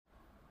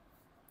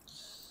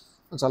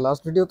আচ্ছা,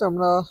 লাস্ট ভিডিওতে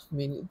আমরা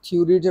মেইন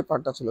থিওরির যে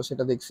পার্টটা ছিল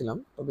সেটা দেখছিলাম।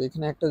 তবে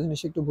এখানে একটা জিনিস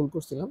একটু ভুল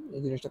করছিলাম,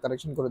 এই জিনিসটা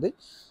কারেকশন করে দেই।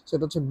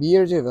 সেটা হচ্ছে বি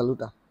এর যে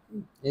ভ্যালুটা,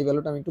 এই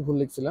ভ্যালুটা আমি একটু ভুল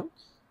লিখছিলাম।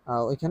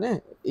 ওইখানে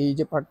এই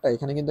যে পার্টটা,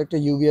 এখানে কিন্তু একটা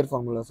ইউভি এর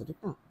ফর্মুলা আছে, ঠিক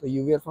না? তো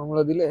ইউভি এর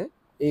ফর্মুলা দিলে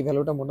এই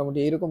ভ্যালুটা মোটামুটি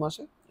এইরকম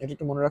আসে। এটা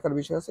একটু মনে রাখার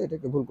বিষয় আছে, এটা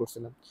একটু ভুল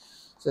করছিলাম,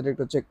 সেটা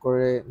একটু চেক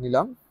করে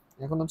নিলাম।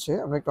 এখন হচ্ছে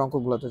আমরা একটু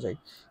অঙ্কগুলোতে যাই।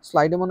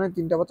 স্লাইডে মনে হয়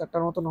 3টা বা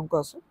 4টার মতন অঙ্ক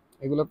আছে।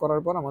 এগুলো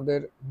করার পর আমাদের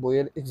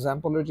বইয়ের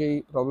এক্সাম্পলের যেই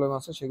প্রবলেম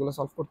আছে সেগুলো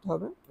সলভ করতে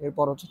হবে।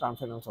 এরপর হচ্ছে টার্ম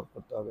ফাইনাল সলভ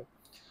করতে হবে।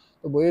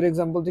 তো বইয়ের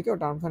এক্সাম্পল থেকেও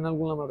টার্ম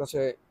ফাইনালগুলো আমার কাছে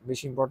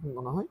বেশি ইম্পর্টেন্ট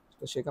মনে হয়,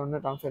 তো সেই কারণে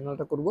টার্ম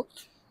ফাইনালটা করব।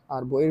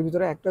 আর বইয়ের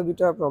ভিতরে একটা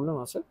দুইটা প্রবলেম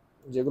আছে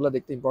যেগুলো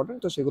দেখতে ইম্পর্টেন্ট,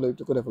 তো সেগুলো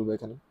একটু করে ফেলবো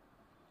এখানে।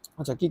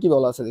 আচ্ছা, কি কি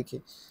বলা আছে দেখি।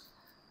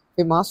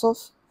 এ মাস অফ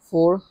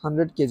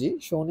 400 কেজি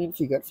শোন ইন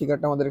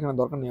ফিগারটা আমাদের এখানে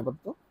দরকার নেই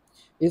আপাতত,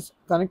 is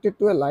connected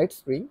to a light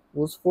spring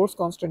whose force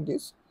constant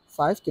is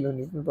 5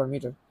 kilonewton per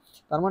meter।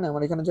 তার মানে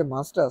আমার এখানে যে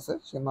মাসটা আছে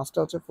সেই মাসটা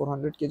হচ্ছে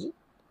 400 কেজি,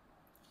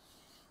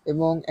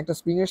 এবং একটা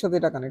স্প্রিং এর সাথে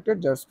এটা কানেক্টেড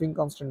যার স্প্রিং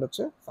কনস্ট্যান্ট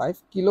হচ্ছে 5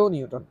 কিলো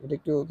নিউটন। এটা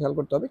একটু খেয়াল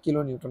করতে হবে, কিলো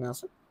নিউটনে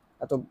আছে,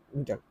 এত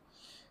metre.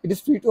 It is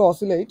free to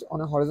oscillate on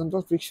a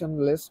horizontal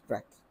frictionless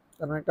track.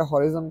 কারণ একটা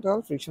হরিজন্টাল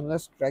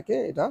ফ্রিকশনলেস ট্র্যাকে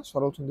এটা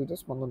সরল ছন্দিতে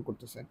স্পন্দন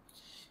করতেছে।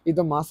 If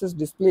the much is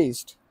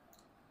displaced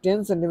 10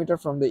 centimetre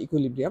from the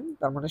equilibrium,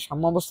 তার মানে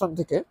সাম্যাবস্থান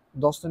থেকে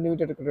 10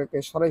 সেন্টিমিটারকে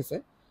সরাইছে।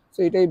 সো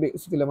এটাই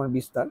বেসিক্যালি আমার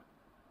বিস্তার।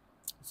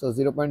 সো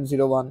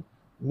 0.01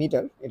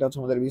 মিটার, এটা হচ্ছে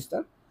আমাদের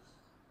বিস্তার।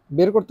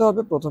 বের করতে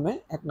হবে প্রথমে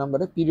 1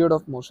 নম্বরে period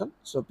of motion.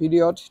 So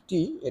period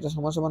টি, এটা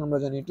সমান সমান আমরা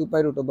জানি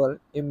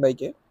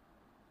 2π√m/k।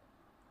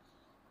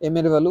 এম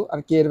এর ভ্যালু আর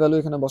কে এর ভ্যালু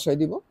এখানে বসাই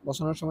দিব।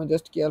 বসানোর সময়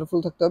জাস্ট কেয়ারফুল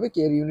থাকতে হবে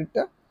কে এর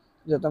ইউনিটটা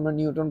যাতে আমরা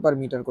নিউটন পার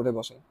মিটার করে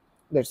বসাই।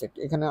 দ্যাটস ইট,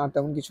 এখানে আর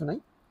তেমন কিছু নাই।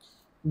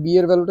 বি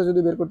এর ভ্যালুটা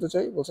যদি বের করতে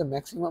চাই, বলছে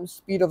ম্যাক্সিমাম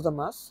স্পিড অফ দ্য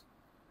মাস।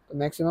 তো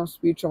ম্যাক্সিমাম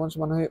স্পিড সমান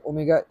সমান হয়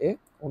ওমেগা এ,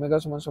 ওমেগা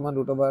সমান সমান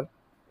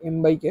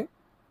 √m/k।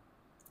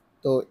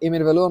 তো এম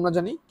এর ভ্যালু আমরা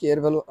জানি, কে এর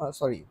value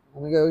sorry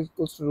omega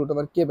equals to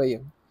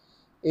 √k/m।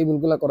 এই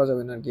ভুলগুলা করা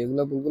যাবে না আর কি,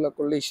 এগুলো ভুলগুলা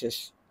করলেই শেষ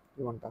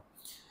জীবনটা।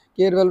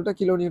 কে এর ভ্যালুটা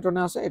কিলো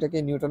নিউটনে আছে, এটাকে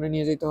নিউটনে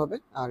নিয়ে যেতে হবে।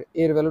 আর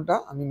এর ভ্যালুটা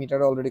আমি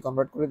মিটারে অলরেডি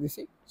কনভার্ট করে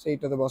দিছি,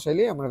 সেইটাতে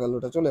বসাইলেই আমার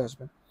ভ্যালুটা চলে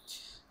আসবে।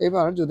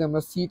 এবার যদি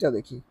আমরা সিটা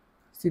দেখি,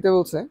 সিতে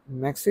বলছে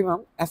ম্যাক্সিমাম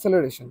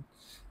অ্যাসেলারেশন।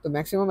 তো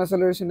ম্যাক্সিমাম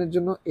অ্যাসেলারেশনের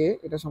জন্য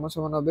এটা সমান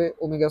সমান হবে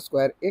ওমেগা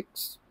স্কোয়ার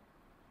এক্স।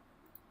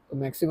 তো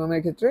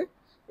ম্যাক্সিমামের ক্ষেত্রে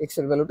এক্স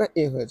এর ভ্যালুটা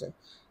এ হয়ে যায়।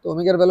 তো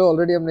ওমেগার ভ্যালু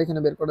অলরেডি আমরা এখানে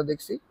বের করে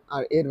দেখছি,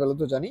 আর এর ভ্যালু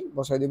তো জানি,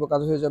 বসাই দিব,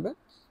 কাজ হয়ে যাবে।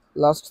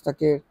 লাস্ট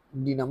থাকে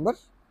D number,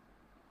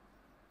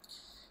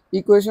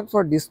 equation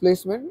for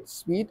displacement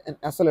speed and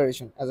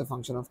অ্যাসেলারেশন as a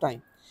function of time.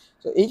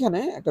 তো এইখানে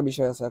একটা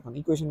বিষয় আছে, এখন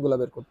ইকুয়েশনগুলো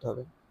বের করতে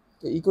হবে।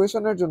 তো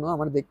ইকুয়েশনের জন্য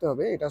আমার দেখতে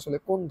হবে এটা আসলে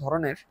কোন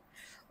ধরনের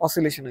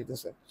অসিলেশন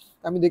হইতেছে।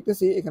 আমি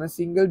দেখতেছি এখানে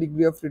সিঙ্গেল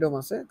ডিগ্রি অফ ফ্রিডম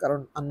আছে, কারণ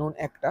আননোন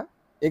একটা,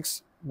 এক্স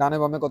ডানে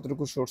বামে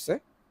কতটুকু সরছে,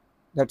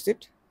 দ্যাটস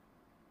ইট।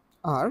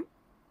 আর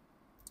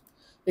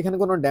এখানে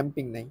কোনো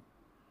ড্যাম্পিং নেই,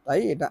 তাই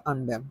এটা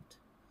আনড্যাম্পড।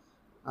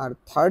 আর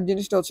থার্ড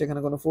জিনিসটা হচ্ছে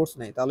এখানে কোনো ফোর্স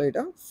নেই, তাহলে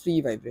এটা ফ্রি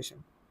ভাইব্রেশন।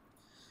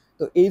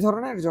 তো এই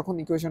ধরনের যখন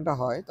ইকুয়েশনটা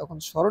হয় তখন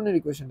স্মরণের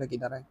ইকুয়েশনটা কি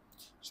দাঁড়ায়?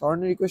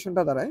 স্মরণের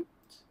ইকুয়েশনটা দাঁড়ায়,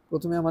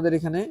 প্রথমে আমাদের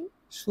এখানে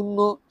শূন্য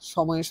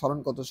সময়ে স্মরণ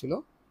কত ছিল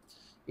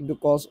into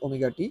cos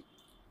omega t,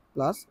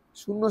 plus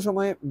শূন্য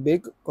সময়ে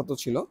বেগ কত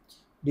ছিল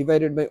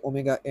ডিভাইডেড বাই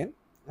ওমেগা এন,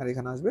 আর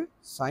এখানে আসবে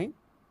সাইন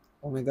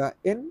ওমেগা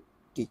এন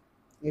টি,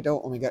 এটাও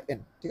ওমেগা এন,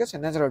 ঠিক আছে,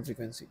 ন্যাচারাল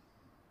ফ্রিকোয়েন্সি।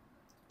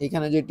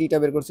 এখানে যে টিটা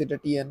বের করছে এটা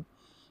টি এন,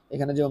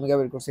 এখানে যে ওমেগা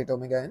বের করছে এটা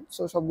ওমেগা এন।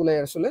 সো সবগুলোই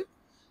আসলে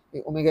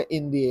এই ওমেগা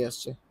এন দিয়ে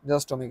আসছে,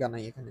 জাস্ট ওমেগা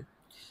নাই এখানে।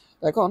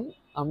 এখন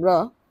আমরা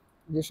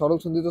যে সরল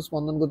সন্ধিত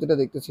স্পন্দন গতিটা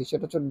দেখতেছি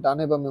সেটা হচ্ছে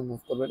ডানে বামে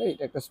মুভ করবে,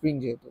 এটা একটা স্প্রিং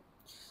যেহেতু।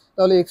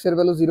 তাহলে এক্স এর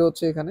ভ্যালু 0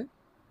 হচ্ছে এখানে,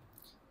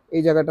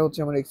 এই জায়গাটা হচ্ছে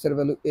আমার এক্স এর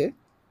ভ্যালু এ,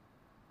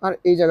 আর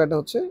এই জায়গাটা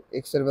হচ্ছে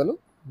এক্স এর ভ্যালু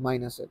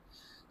মাইনাস এ।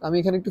 আমি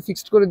এখানে একটু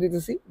ফিক্সড করে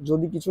দিতেছি,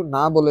 যদি কিছু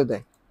না বলে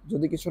দেয়,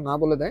 যদি কিছু না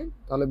বলে দেয়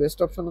তাহলে বেস্ট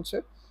অপশন হচ্ছে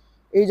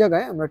এই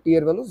জায়গায় আমরা টি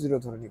এর ভ্যালু 0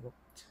 ধরে নিব।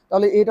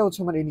 তাহলে এটা হচ্ছে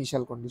আমার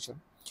ইনিশিয়াল কন্ডিশন।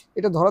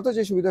 এটা ধরাতে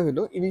যে সুবিধা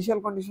হলো, ইনিশিয়াল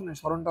কন্ডিশনে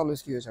স্মরণটা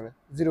অলওয়েজ কি হয়ে যাবে,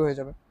 0 হয়ে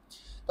যাবে।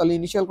 তাহলে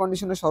ইনিশিয়াল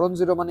কন্ডিশনে স্মরণ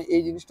 0 মানে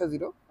এই জিনিসটা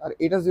 0, আর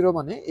এটা 0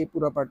 মানে এই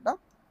পুরো পার্টটা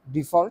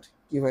ডিফল্ট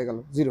কি হয়ে গেল,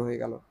 0 হয়ে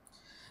গেল।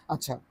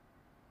 আচ্ছা,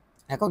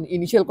 এখন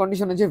ইনিশিয়াল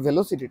কন্ডিশনে যে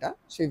ভেলোসিটিটা,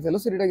 সেই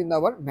ভেলোসিটিটা কিন্তু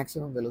আবার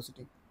ম্যাক্সিমাম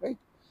ভেলোসিটি, রাইট?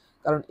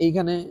 কারণ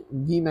এইখানে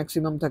ভি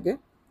ম্যাক্সিমাম থাকে,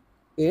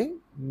 এ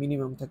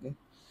মিনিমাম থাকে।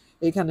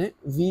 এইখানে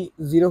ভি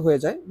 0 হয়ে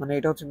যায়, মানে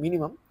এটা হচ্ছে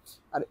মিনিমাম,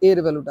 আর এর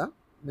ভ্যালুটা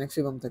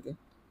ম্যাক্সিমাম থাকে,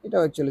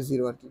 এটাও অ্যাকচুয়ালি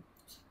 0 আর কি।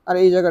 আর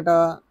এই জায়গাটা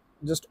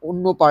জাস্ট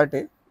অন্য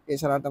পার্টে,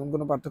 এছাড়া তেমন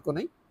কোনো পার্থক্য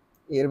নেই।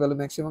 এর ভ্যালু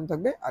ম্যাক্সিমাম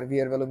থাকবে আর ভি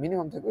এর ভ্যালু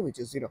মিনিমাম থাকবে, হুইচ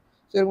ইজ 0।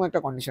 সো এরকম একটা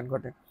কন্ডিশন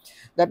ঘটে।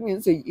 দ্যাট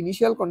মিনস এই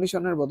ইনিশিয়াল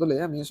কন্ডিশনের বদলে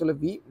আমি আসলে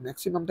ভি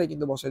ম্যাক্সিমামটাই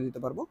কিন্তু বসাই দিতে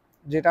পারবো,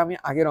 যেটা আমি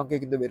আগের অঙ্কে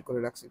কিন্তু বের করে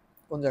রাখছি।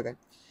 কোন জায়গায়?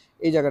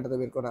 এই জায়গাটাতে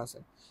বের করা আছে।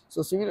 সো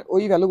সিমিলার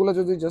ওই ভ্যালুগুলো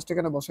যদি জাস্ট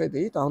এখানে বসাই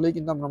দিই তাহলেই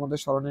কিন্তু আমরা আমাদের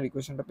স্মরণের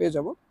ইকুয়েশনটা পেয়ে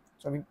যাবো।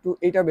 সো আমি একটু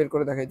এইটা বের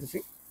করে দেখাইতেছি।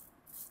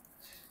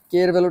 কে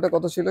এর ভ্যালুটা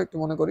কত ছিল একটু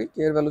মনে করি,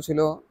 কে এর ভ্যালু ছিল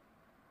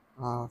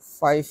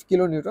 5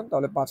 কিলো নিউটন,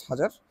 তাহলে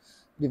 5000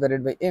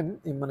 ডিভাইডেড বাই এম,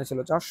 এম মানে ছিল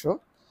 400।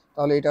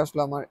 তাহলে এটা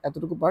আসলে আমার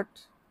এতটুকু পার্ট,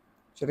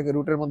 সেটাকে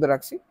রুটের মধ্যে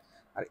রাখছি।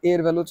 আর এর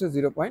ভ্যালু হচ্ছে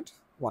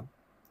 0.1।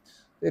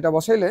 এটা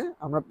বসাইলে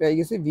আমরা পেয়ে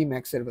গেছি ভি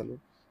ম্যাক্স এর ভ্যালু।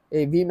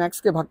 এই ভি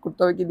ম্যাক্সকে ভাগ করতে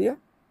হবে কি দিয়ে?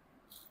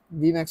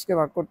 ভি ম্যাক্সকে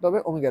ভাগ করতে হবে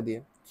ওমেগা দিয়ে।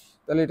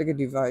 তাহলে এটাকে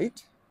ডিভাইড,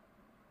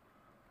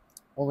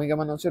 ওমেগা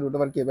মানে হচ্ছে root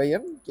over K by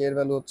N, কে এর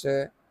ভ্যালু হচ্ছে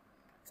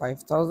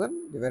 5000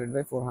 ডিভাইডেড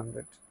বাই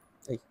 400।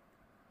 এই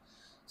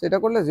সেটা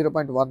করলে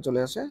 0.1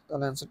 চলে আসে,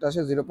 তাহলে অ্যান্সারটা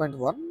আসে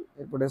 0.1।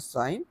 এরপরে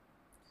সাইন,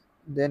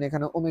 দেন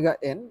এখানে ওমেগা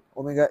এন।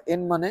 ওমেগা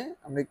এন মানে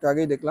আমরা একটু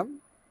আগেই দেখলাম,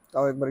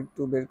 তাও একবার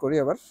একটু বের করি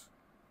আবার।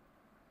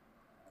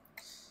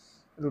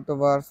 রুট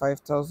ওভার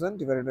 5000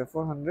 ডিভাইডেড বাই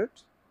 400,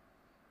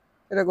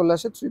 এটা করলে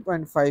আসে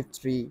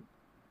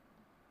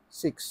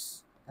 3.536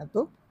 এত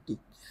টি।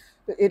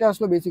 তো এটা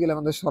আসলে বেসিক্যালি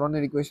আমাদের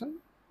সরণের ইকুয়েশন।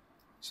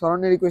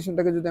 সরণের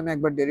ইকুয়েশনটাকে যদি আমি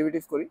একবার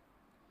ডেরিভেটিভ করি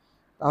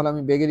তাহলে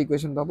আমি বেগের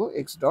ইকুয়েশন পাবো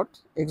এক্স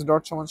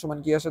ডট সমান সমান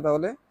কি আসে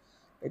তাহলে?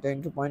 এটা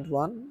ইন্টু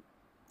 0.1,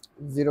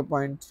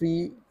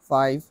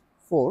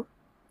 0.354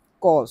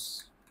 cos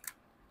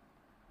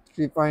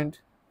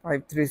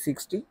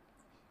 3.5360।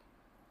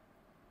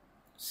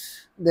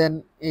 দেন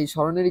এই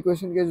সরণের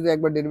ইকুয়েশনকে যদি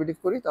একবার ডেরিভেটিভ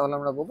করি তাহলে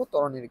আমরা পাবো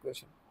ত্বরণের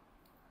ইকুয়েশন।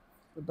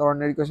 তো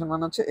ত্বরণের ইকুয়েশন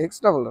মানে হচ্ছে এক্স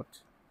ডাবল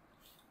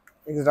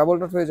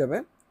ডট হয়ে যাবে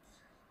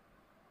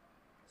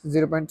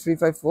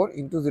 0.354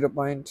 ইন্টু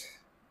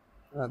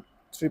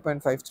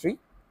 0.353,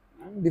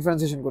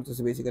 ডিফারেন্সিয়েশন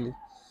করতেছি বেসিক্যালি,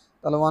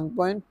 তাহলে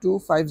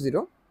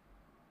 1.250,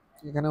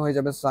 এখানে হয়ে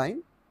যাবে সাইন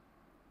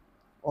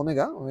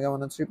ওমেগা, ওমেগা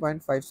মানে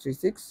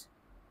 3.536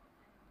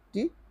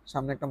 টি,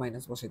 সামনে একটা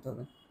মাইনাস বসাইতে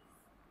হবে।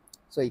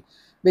 সো এই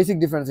basic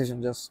differentiation,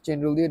 just chain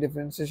rule দিয়ে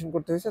ডিফারেন্সিয়েশন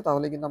করতে হয়েছে,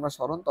 তাহলে কিন্তু আমরা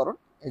সরণ ত্বরণ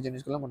এই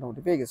জিনিসগুলো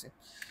মোটামুটি পেয়ে গেছি।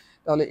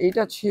 তাহলে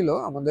এইটা ছিল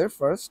আমাদের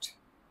ফার্স্ট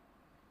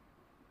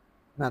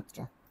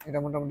ম্যাথটা, এটা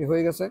মোটামুটি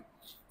হয়ে গেছে।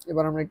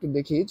 এবার আমরা একটু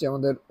দেখি যে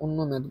আমাদের অন্য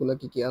ম্যাথগুলো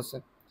কি কি আছে।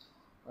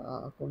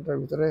 কোনটার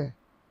ভিতরে?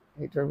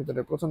 এইটার ভিতরে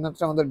প্রথম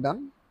ম্যাথটা আমাদের ডান।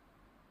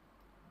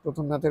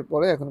 প্রথম ম্যাথের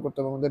পরে এখন করতে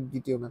হবে আমাদের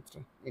দ্বিতীয় ম্যাথটা,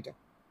 এটা।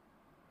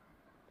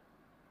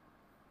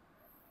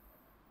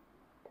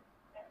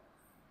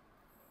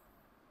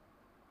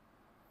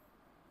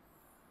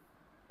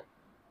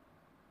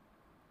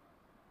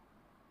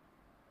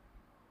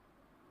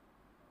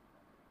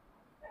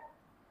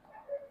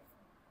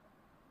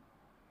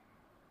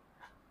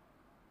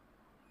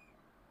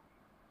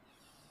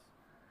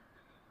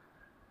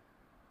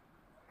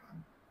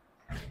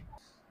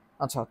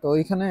 আচ্ছা, তো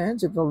এখানে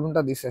যে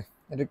প্রবলেমটা দিছে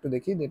এটা একটু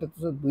দেখি। এটা তো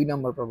 2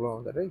 নাম্বার প্রবলেম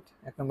আমাদের, রাইট?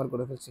 1 নাম্বার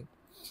করে ফেলছি।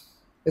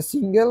 A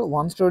single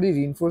one-story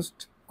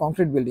reinforced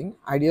concrete building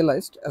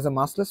idealized as a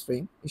massless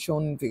frame is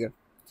shown in figure.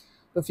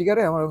 তো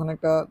ফিগারে আমার ওখানে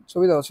একটা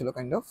ছবি দেওয়া ছিল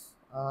কাইন্ড অফ।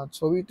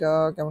 ছবিটা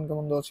কেমন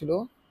কেমন দেওয়া ছিল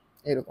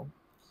এরকম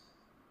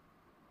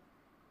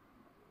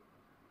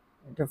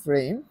একটা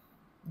ফ্রেম,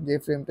 যে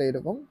ফ্রেমটা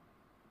এরকম,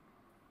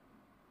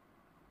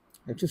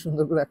 একটু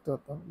সুন্দর করে রাখতে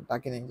পারতাম,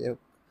 তাকে নেই। যাই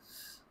হোক,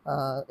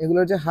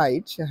 এগুলোর যে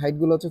হাইট, সে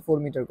হাইটগুলো হচ্ছে 4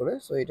 মিটার করে।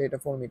 সো এটা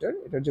 4 মিটার,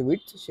 এটার যে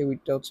উইথ, সেই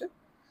উইথটা হচ্ছে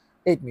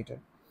 8 মিটার।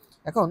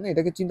 এখন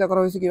এটাকে চিন্তা করা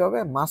হয়েছে কিভাবে?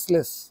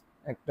 মাসলেস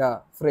একটা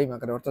ফ্রেম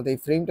আকারে, অর্থাৎ এই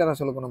ফ্রেমটার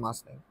আসলে কোনো মাস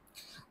নেই,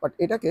 বাট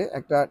এটাকে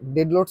একটা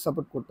ডেড লোড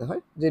সাপোর্ট করতে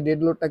হয়, যে ডেড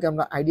লোডটাকে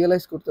আমরা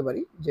আইডিয়ালাইজ করতে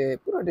পারি যে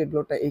পুরো ডেড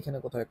লোডটা এইখানে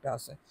কোথাও একটা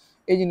আছে,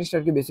 এই জিনিসটা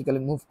আর কি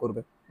বেসিক্যালি মুভ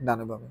করবে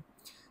ডানে বামে।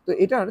 তো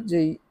এটার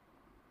যেই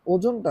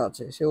ওজনটা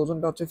আছে, সেই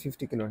ওজনটা হচ্ছে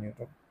 50 kilo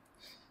Newton.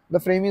 The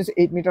frame is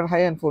 8 metre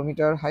high and 4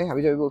 metre high,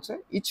 হাবিজাবি বলছে।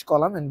 Each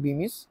column and beam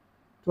is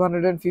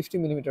 250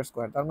 millimetre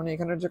square. তার মানে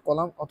এখানের যে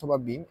কলাম অথবা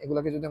বিম,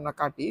 এগুলোকে যদি আমরা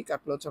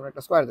কাটলে হচ্ছে আমরা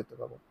একটা স্কোয়ার দেখতে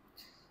পাবো।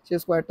 সেই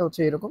স্কোয়ারটা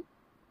হচ্ছে এরকম,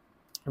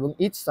 এবং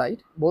each side,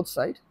 both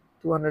side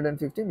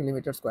 250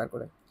 millimetre square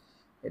করে।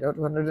 এটাও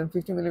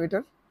 250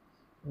 millimetre,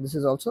 this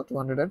is also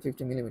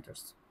 250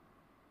 millimetres.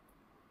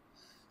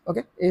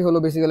 ওকে, এই হলো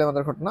বেসিক্যালি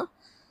আমাদের ঘটনা।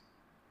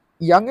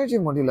 ইয়াং এর যে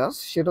মডুলাস,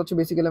 সেটা হচ্ছে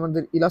বেসিক্যালি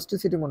আমাদের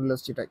ইলাস্টিসিটি মডুলাস,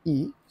 যেটা ই,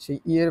 সেই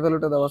ই এর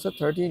ভ্যালুটা দেওয়া আছে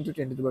 30 ×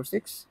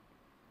 10⁶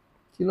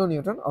 kilo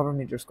Newton over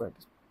metre square.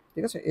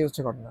 ঠিক আছে, এই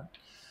হচ্ছে ঘটনা।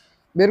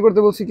 বের করতে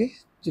বলছি কি,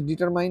 যে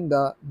determine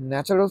the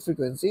natural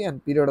frequency and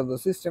period of the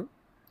system,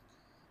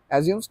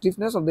 assume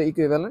stiffness of the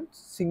equivalent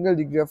single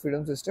degree of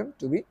freedom system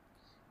two B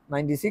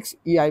 96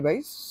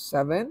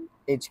 EI/7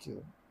 HQ।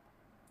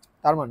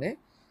 তার মানে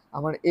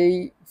আমার এই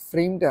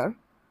ফ্রেমটার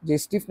যে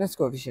স্টিফনেস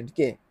কোএফিসিয়েন্ট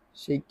কে,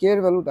 সেই কে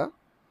এর ভ্যালুটা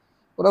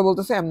ওরা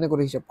বলতেছে এমনি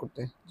করে হিসাব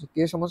করতে, যে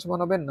কে সমান সমান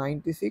হবে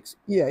 96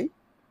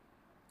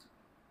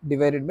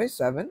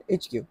 EI/7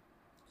 HQ।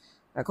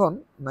 এখন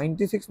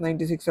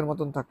 96 এর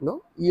মতন থাকলো,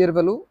 ই এর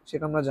ভ্যালু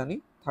সেটা আমরা জানি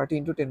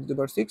 30 ×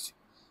 10⁶।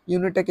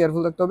 ইউনিটটা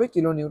কেয়ারফুল থাকতে হবে,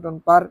 কিলো নিউটন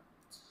পার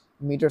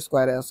মিটার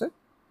স্কোয়ারে আছে।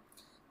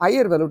 আই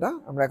এর ভ্যালুটা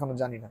আমরা এখনো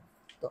জানি না।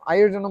 তো আই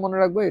এর জন্য মনে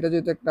রাখবো, এটা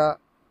যেহেতু একটা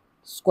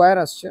স্কোয়ার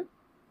আসছে,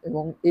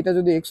 এবং এটা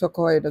যদি এক্স অক্ষ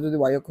হয়, এটা যদি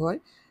ওয়াই অক্ষ হয়,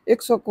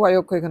 এক্স অক্ষ ওয়াই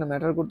অক্ষ এখানে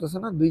ম্যাটার করতেছে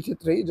না, দুই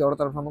ক্ষেত্রেই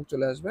জড়তার ভ্রামক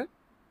চলে আসবে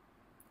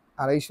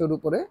 250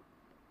 উপরে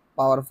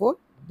পাওয়ার 4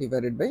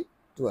 ডিভাইডেড বাই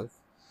 12।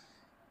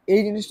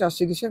 এই জিনিসটা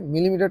আসছে কিসে?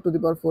 মিলিমিটার টু দি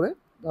পাওয়ার 4 এ।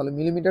 তাহলে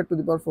মিলিমিটার টু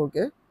দি পাওয়ার 4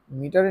 কে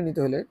মিটারে নিতে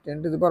হলে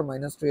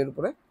 10⁻³ এর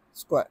উপরে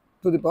স্কোয়ার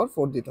টু দি পাওয়ার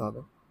 4 দিতে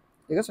হবে।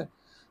 ঠিক আছে,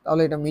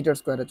 তাহলে এটা মিটার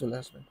স্কোয়ারে চলে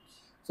আসবে।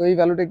 সো এই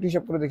ভ্যালুটা একটু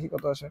হিসাব করে দেখি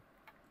কত আসে।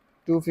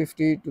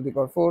 250 টু দি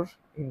পাওয়ার 4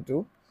 ইন্টু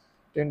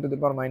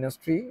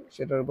 10⁻³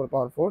 সেটার উপর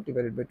পাওয়ার 4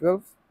 ডিভাইডেড বাই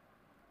 12।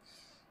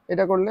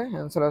 এটা করলে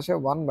অ্যান্সার আসে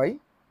 1/,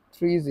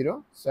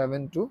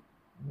 1/3072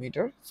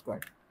 মিটার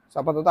স্কোয়ার।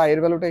 আপাতত আই এর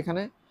ভ্যালুটা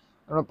এখানে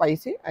আমরা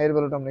পাইছি, আই এর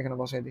ভ্যালুটা আমরা এখানে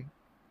বসাই দিই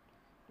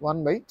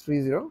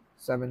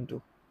 1/3072,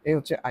 এই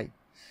হচ্ছে আই।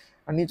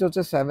 আর নিচে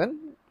হচ্ছে 7,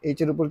 এইচ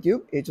এর উপর কিউব,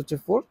 এইচ হচ্ছে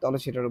 4, তাহলে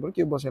সেটার উপর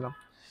কিউব বসালাম।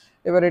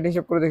 এবার এটা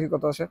হিসাব করে দেখি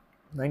কত আসে।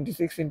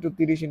 96 ×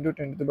 30 ×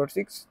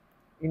 10⁻6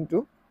 ইন্টু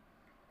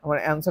আমার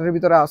অ্যান্সারের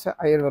ভিতরে আছে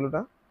আই এর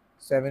ভ্যালুটা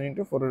 7 ×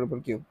 4 এর উপর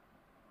কিউব।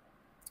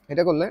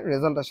 এটা করলে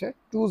রেজাল্ট আসে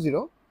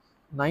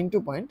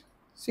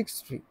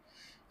 2092.63।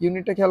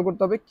 ইউনিটটা খেয়াল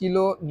করতে হবে,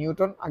 কিলো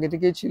নিউটন আগে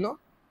থেকেই ছিল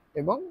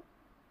এবং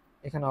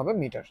এখানে হবে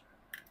মিটার।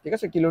 ঠিক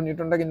আছে, কিলো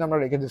নিউটনটা কিন্তু আমরা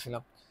রেখে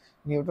দিয়েছিলাম,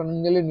 নিউটন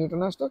নিলে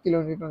নিউটন আসতো, কিলো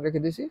নিউটন রেখে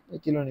দিয়েছি, এই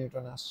কিলো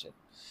নিউটনে আসছে।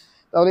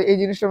 তাহলে এই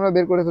জিনিসটা আমরা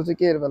বের করে ফেলছি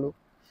কে এর ভ্যালু।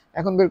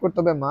 এখন বের করতে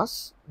হবে মাস।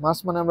 মাস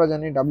মানে আমরা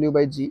জানি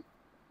W/G,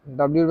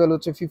 ডাব্লিউ এর ভ্যালু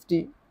হচ্ছে 50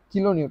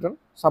 কিলো নিউটন।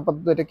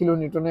 আপাতত এটা কিলো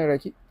নিউটনে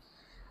রাখি,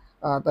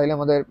 তাইলে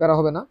আমাদের প্যারা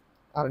হবে না।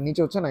 আর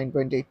নিচে হচ্ছে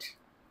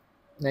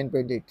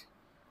 9.8।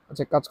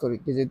 আচ্ছা কাজ করি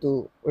কি, যেহেতু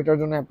ওইটার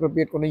জন্য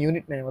অ্যাপ্রোপ্রিয়েট কোনো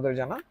ইউনিট নেই আমাদের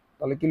জানা,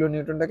 তাহলে কিলো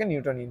নিউটনটাকে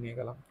নিউটনই নিয়ে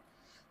গেলাম।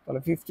 তাহলে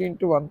 50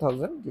 ×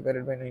 1000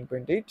 ডিভাইডেড বাই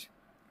 9.8,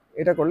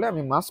 এটা করলে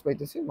আমি মাস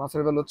পাইতেছি।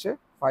 মাসের ভ্যালু হচ্ছে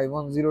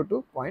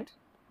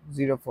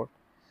 5102.04,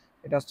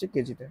 এটা আসছে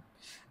কেজিতে।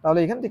 তাহলে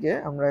এখান থেকে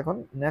আমরা এখন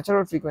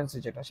ন্যাচারাল ফ্রিকোয়েন্সি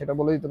যেটা, সেটা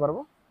বলে দিতে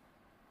পারবো।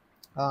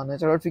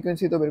 ন্যাচারাল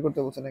ফ্রিকোয়েন্সি তো বের করতে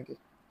বলছে নাকি?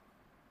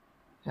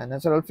 হ্যাঁ,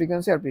 ন্যাচারাল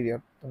ফ্রিকোয়েন্সি আর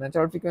পিরিয়ড। তো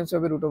ন্যাচারাল ফ্রিকোয়েন্সি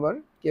হবে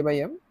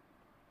 √k/m।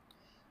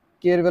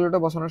 কে এর ভ্যালুটা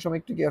বসানোর সময়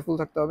একটু কেয়ারফুল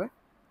থাকতে হবে।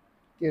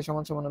 কে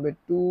সমান সমান হবে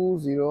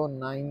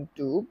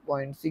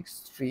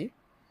 2092.63,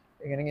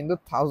 এখানে কিন্তু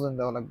 1000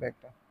 দেওয়া লাগবে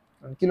একটা,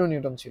 কারণ কিলো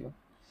নিউটন ছিল।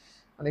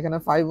 আর এখানে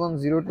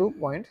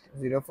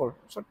 5102.04,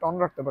 টন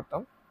রাখতে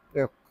পারতাম।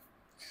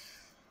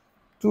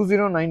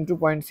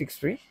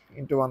 2092.63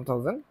 ×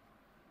 1000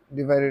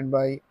 ডিভাইডেড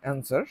বাই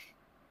অ্যান্সার,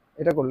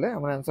 এটা করলে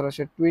আমার অ্যান্সার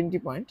আসে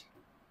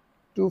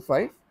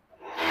 20.25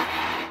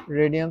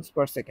 রেডিয়ান্স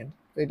পার সেকেন্ড।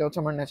 তো এটা হচ্ছে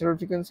আমার ন্যাচারাল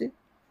ফ্রিকোয়েন্সি।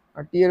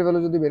 আর টি এর ভ্যালু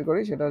যদি বের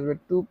করি সেটা আসবে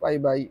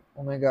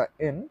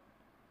 2π/ωn,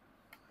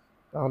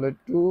 তাহলে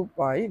 2π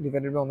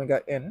ডিভাইডেড বাই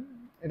ωn,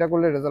 এটা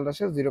করলে রেজাল্ট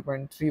আসে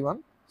 0.31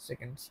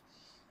 সেকেন্ডস।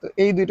 তো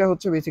এই দুইটা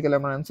হচ্ছে বেসিক্যালি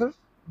আমার অ্যান্সার,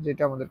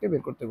 যেটা আমাদেরকে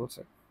বের করতে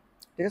বলছে।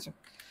 ঠিক আছে,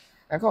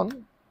 এখন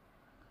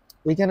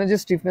এইখানে যে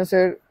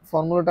স্টিফনেসের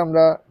ফর্মুলাটা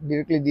আমরা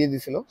ডিরেক্টলি দিয়ে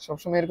দিছিল,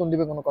 সবসময় এরকম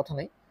দিবে কোনো কথা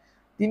নেই।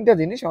 তিনটা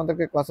জিনিস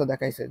আমাদেরকে ক্লাসে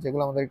দেখাইছে,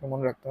 যেগুলো আমাদের একটু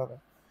মনে রাখতে হবে।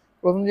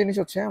 প্রথম জিনিস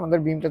হচ্ছে, আমাদের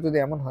বিমটা যদি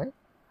এমন হয়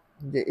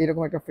যে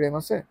এরকম একটা ফ্রেম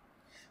আছে,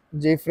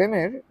 যে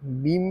ফ্রেমের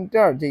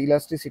বিমটার যে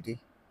ইলাস্টিসিটি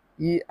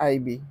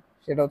ইআইবি,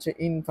 সেটা হচ্ছে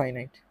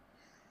ইনফাইনাইট,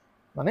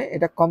 মানে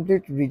এটা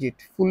কমপ্লিট রিজিড,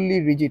 ফুললি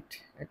রিজিড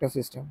একটা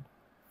সিস্টেম।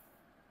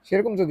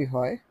 সেরকম যদি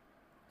হয়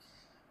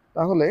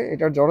তাহলে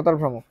এটার জড়তার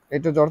ভ্রামক,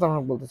 এটা জড়তার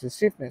ভ্রামক বলতেছি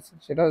স্টিফনেস,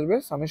 সেটা আসবে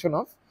সামেশন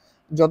অফ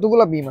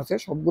যতগুলা বিম আছে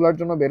সবগুলোর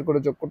জন্য বের করে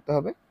যোগ করতে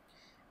হবে।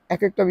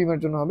 এক একটা বিমের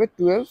জন্য হবে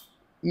 12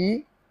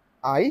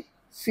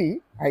 EIC,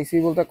 আইসি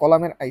বলতে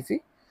কলামের আইসি,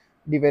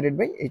 ডিভাইডেড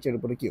বাই এইচ এর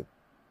উপরে কিউ।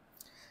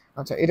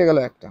 আচ্ছা, এটা গেল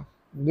একটা।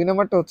 দুই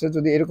নাম্বারটা হচ্ছে,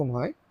 যদি এরকম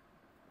হয়,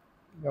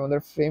 আমাদের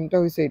ফ্রেমটা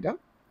হয়েছে এটা,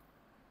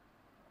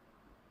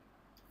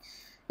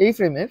 এই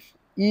ফ্রেমের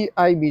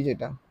ইআইবি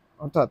যেটা,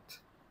 অর্থাৎ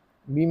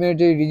বিমের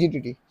যে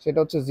রিজিডিটি, সেটা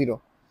হচ্ছে 0,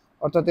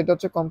 অর্থাৎ এটা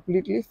হচ্ছে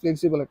কমপ্লিটলি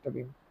ফ্লেক্সিবল একটা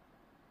বিম।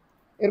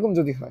 এরকম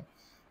যদি হয়,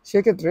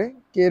 সেক্ষেত্রে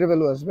কে এর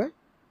ভ্যালু আসবে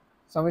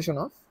summation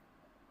of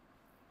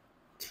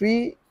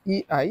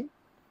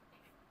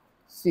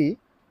 3EIC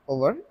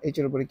over H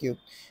এর উপরে কিউব।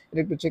 এটা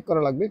একটু চেক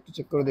করা লাগবে, একটু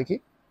চেক করে দেখি।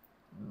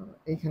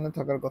 এইখানে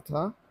থাকার কথা,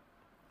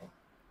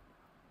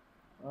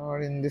 আর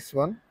ইন দিস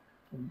ওয়ান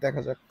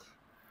দেখা যাক,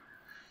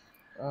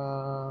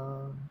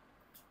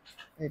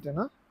 এটা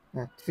না,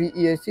 হ্যাঁ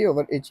 3EIC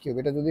ওভার এইচ কিউব।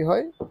 এটা যদি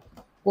হয়,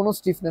 কোনো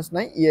স্টিফনেস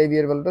নাই, ইআইবি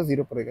এর ভ্যালুটা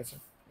 0 পড়ে গেছে,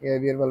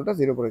 ইআইবি এর ভ্যালুটা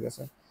 0 পড়ে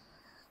গেছে।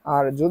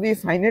 আর যদি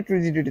ফাইনাইট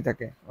রিজিডিটি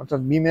থাকে, অর্থাৎ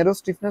বিমেরও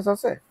স্টিফনেস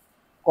আছে,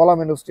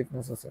 কলামেরও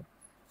স্টিফনেস আছে,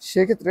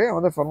 সেক্ষেত্রে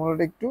আমাদের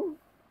ফর্মুলাটা একটু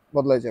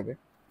বদলায় যাবে।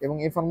 এবং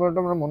এই ফর্মুলাটা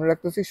আমরা মনে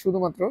রাখতেছি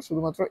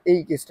শুধুমাত্র এই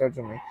কেসটার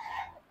জন্য।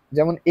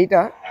 যেমন এইটা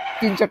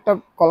 3-4টা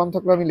কলাম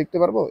থাকলে আমি লিখতে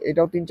পারবো,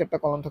 এটাও 3-4টা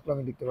কলাম থাকলে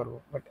আমি লিখতে পারবো,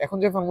 বাট এখন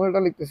যে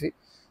ফর্মুলাটা লিখতেছি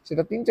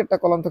সেটা 3-4টা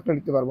কলাম থাকলে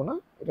লিখতে পারবো না,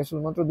 এটা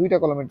শুধুমাত্র 2টা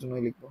কলামের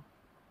জন্যই লিখবো।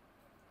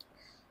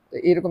 তো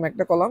এরকম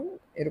একটা কলাম,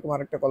 এরকম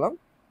আরেকটা কলাম,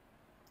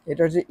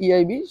 এটার যে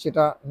ইআইবি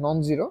সেটা নন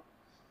জিরো,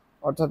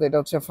 অর্থাৎ এটা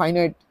হচ্ছে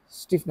ফাইনাইট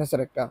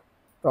স্টিফনেসের একটা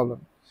প্রবলেম।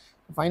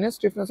 ফাইনাইট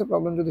স্টিফনেসের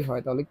প্রবলেম যদি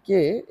হয়, তাহলে কে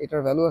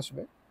এটার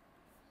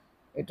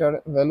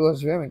ভ্যালু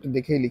আসবে, আমি একটু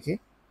দেখেই লিখি,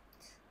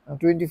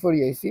 24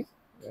 EIC,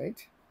 right,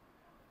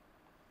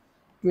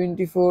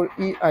 24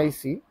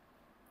 EIC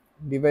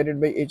divided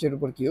by H এর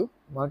উপর কিউ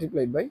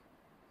মাল্টিপ্লাইড বাই,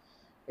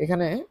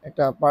 এখানে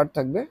একটা পার্ট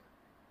থাকবে,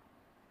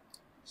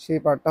 সেই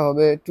পার্টটা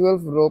হবে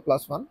 12 রো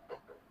প্লাস 1,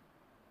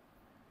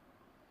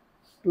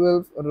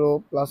 12 রো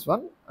প্লাস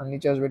 1, আর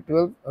নিচে আসবে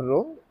 12 রো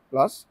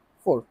প্লাস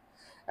 4।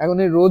 এখন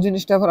এই রো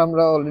জিনিসটা আবার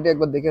আমরা অলরেডি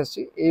একবার দেখে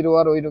আসছি, এই রো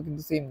আর ওই রো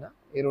কিন্তু সেম না,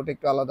 এই রোটা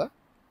একটু আলাদা,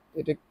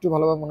 এটা একটু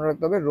ভালোভাবে মনে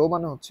রাখতে হবে। রো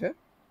মানে হচ্ছে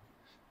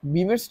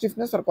বিমের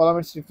স্টিফনেস আর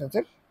কলামের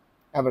স্টিফনেসের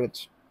অ্যাভারেজ,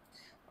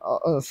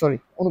 সরি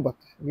অনুপাত,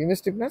 বিমের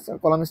স্টিফনেস আর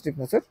কলামের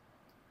স্টিফনেসের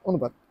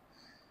অনুপাত।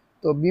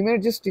 তো বিমের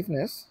যে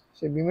স্টিফনেস,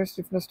 সেই বিমের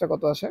স্টিফনেসটা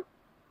কত আসে,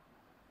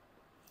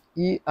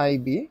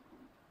 EIB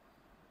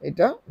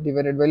এটা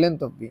divided by length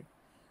of B.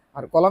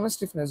 আর কলামের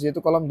স্টিফনেস যেহেতু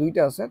কলাম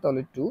দুইটা আছে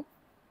তাহলে 2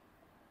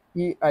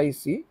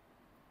 EIC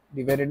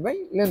divided by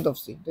length of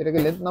C. এটাকে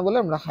লেন্থ না বলে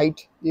আমরা হাইট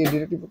দিয়ে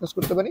ডিরেক্টলি প্রকাশ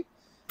করতে পারি,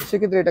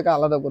 সেক্ষেত্রে এটাকে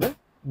আলাদা করে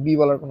বি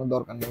বলার কোনো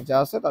দরকার নেই, যা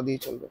আছে তা দিয়ে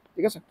চলবে।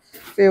 ঠিক আছে,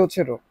 এই হচ্ছে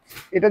রো।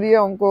 এটা দিয়ে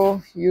অঙ্ক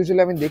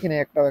ইউজুয়ালি আমি দেখি না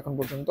একটাও এখন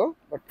পর্যন্ত,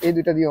 বাট এই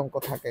দুইটা দিয়ে অঙ্ক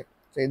থাকে,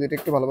 তো এই দুইটা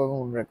একটু ভালোভাবে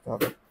মনে রাখতে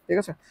হবে। ঠিক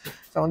আছে,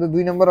 তো আমাদের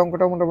 2 নম্বর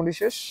অঙ্কটা মোটামুটি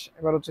শেষ।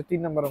 এবার হচ্ছে 3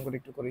 নম্বর অঙ্কটা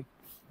একটু করি,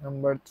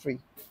 নাম্বার 3।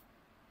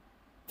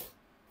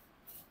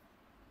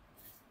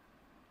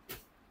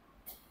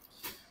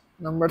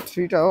 নাম্বার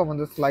 3টাও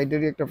আমাদের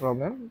স্লাইডেরই একটা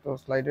প্রবলেম, তো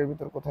স্লাইডের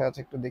ভিতর কোথায় আছে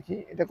একটু দেখি,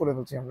 এটা করে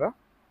ফেলছি আমরা।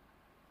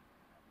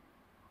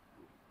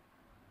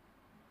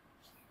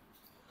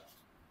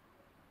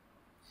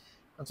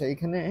 আচ্ছা,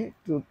 এখানে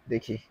একটু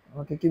দেখি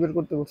আমাকে কি বের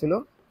করতে বলছিল,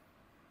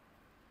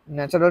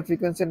 natural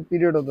frequency and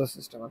period of the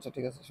system. আচ্ছা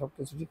ঠিক আছে,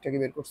 সবকিছু ঠিকঠাকই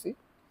বের করছি।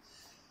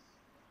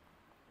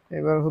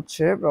 এবার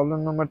হচ্ছে প্রবলেম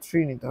নাম্বার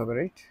 3 নিতে হবে,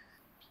 রাইট?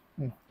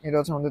 এটা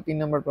হচ্ছে আমাদের 3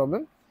 নাম্বার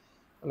প্রবলেম।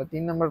 তাহলে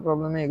 3 নাম্বার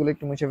প্রবলেমে এগুলো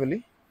একটু মুছে ফেলি,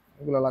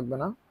 এগুলো লাগবে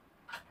না।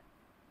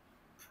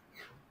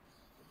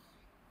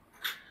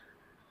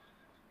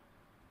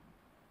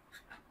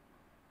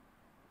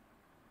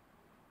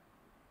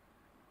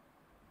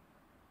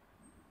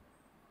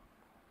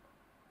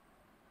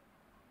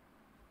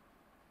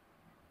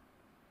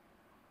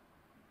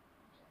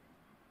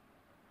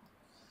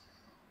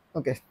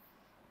 ওকে,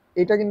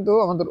 এটা কিন্তু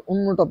আমাদের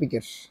অন্য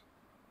টপিকের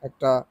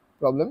একটা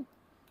প্রবলেম,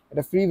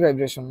 এটা ফ্রি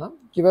ভাইব্রেশন না।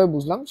 কিভাবে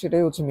বুঝলাম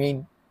সেটাই হচ্ছে মেইন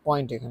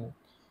পয়েন্ট এখানে।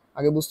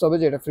 আগে বুঝতে হবে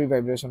যে এটা ফ্রি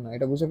ভাইব্রেশন না,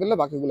 এটা বুঝে ফেললে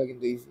বাকিগুলো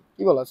কিন্তু ইজি।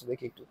 কি বলা আছে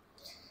দেখি একটু।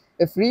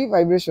 এ free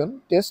vibration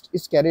test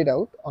is carried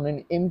out on an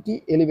MT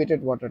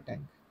elevated water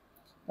tank.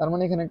 তার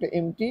মানে এখানে একটা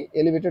এমটি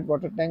এলিভেটেড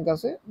ওয়াটার ট্যাঙ্ক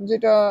আছে,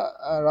 যেটা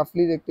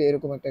রাফলি দেখতে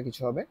এরকম একটা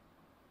কিছু হবে।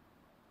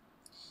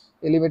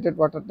 এলিভেটেড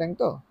ওয়াটার ট্যাঙ্ক,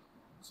 তো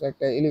সো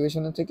একটা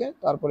এলিভেশনের থেকে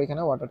তারপর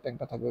এখানে ওয়াটার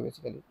ট্যাঙ্কটা থাকবে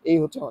বেসিক্যালি। এই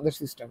হচ্ছে আমাদের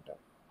সিস্টেমটা।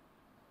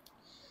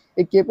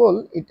 A cable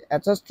it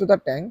attaches to the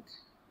tank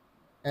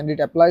and it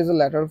applies a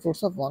lateral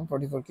force of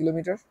 144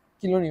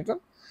 kilonewton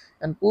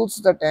and pulls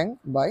the tank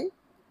by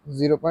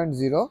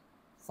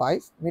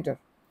 0.05 metre.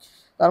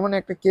 তার মানে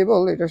একটা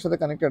কেবল এটার সাথে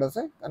কানেক্টেড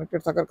আছে,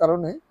 কানেক্টেড থাকার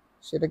কারণে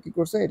সেটা কি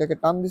করছে, এটাকে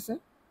টান দিছে,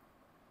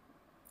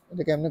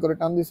 এটাকে এমনি করে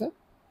টান দিছে,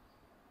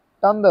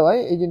 টান দেওয়ায়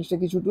এই জিনিসটা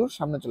কিছু দূর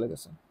সামনে চলে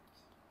গেছে।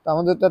 তো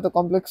আমাদের তো এত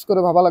কমপ্লেক্স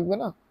করে ভাবা লাগবে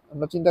না,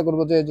 আমরা চিন্তা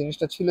করবো যে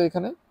জিনিসটা ছিল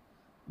এখানে,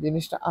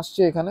 জিনিসটা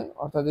আসছে এখানে,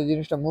 অর্থাৎ এই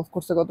জিনিসটা মুভ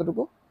করছে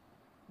কতটুকু,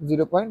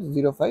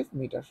 0.05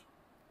 metre,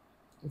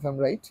 if I am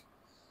right.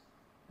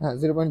 হ্যাঁ,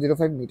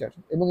 0.05 মিটার।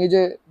 এবং এই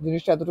যে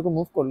জিনিসটা এতটুকু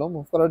মুভ করলো,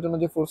 মুভ করার জন্য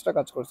যে ফোর্সটা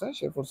কাজ করছে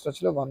সেই ফোর্সটা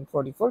ছিল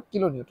 144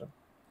 কিলো নিউটন।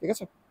 ঠিক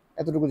আছে,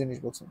 এতটুকু জিনিস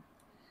বলছে।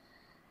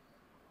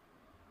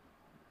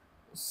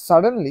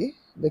 Suddenly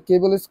the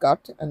cable is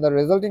cut and the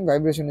resulting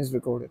vibration is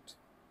recorded.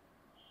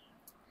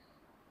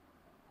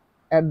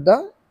 At the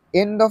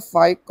end of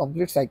 5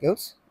 complete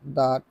cycles,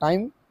 the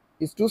time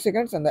is 2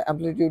 seconds and the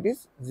amplitude is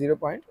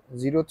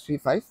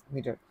 0.035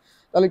 metre.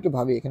 তাহলে একটু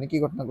ভাবি এখানে কি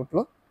ঘটনা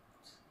ঘটলো,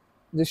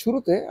 যে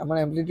শুরুতে আমার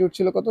অ্যামপ্লিটিউড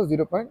ছিল কত,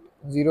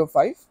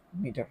 0.05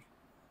 মিটার,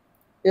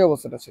 এই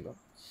অবস্থাটা ছিল।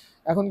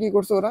 এখন কি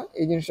করছে ওরা,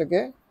 এই জিনিসটাকে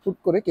ফুট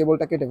করে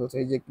কেবলটা কেটে ফেলছে,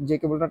 এই যে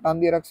কেবলটা টান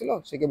দিয়ে রাখছিল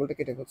সেই কেবলটা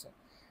কেটে ফেলছে।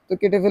 তো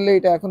কেটে ফেললে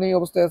এটা এখন এই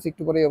অবস্থায় আছে,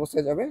 একটু পরে এই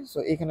অবস্থায় যাবে, সো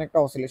এখানে একটা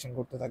অসিলেশন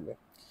করতে থাকবে।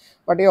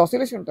 বাট এই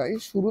অসিলেশনটাই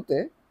শুরুতে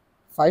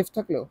 5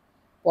 থাকলেও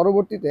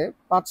পরবর্তীতে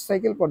 5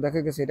 সাইকেল পর দেখা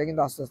গেছে এটা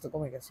কিন্তু আস্তে আস্তে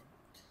কমে গেছে।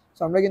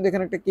 সো আমরা কিন্তু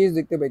এখানে একটা কেস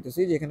দেখতে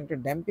পাইতেছি যে এখানে একটা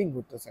ড্যাম্পিং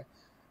ঘটতেছে,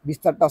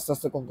 বিস্তারটা আস্তে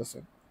আস্তে কমতেছে।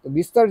 তো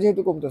বিস্তার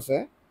যেহেতু কমতেছে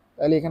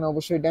তাহলে এখানে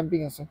অবশ্যই ড্যাম্পিং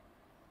আছে,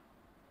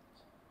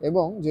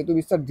 এবং যেহেতু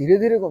বিস্তার ধীরে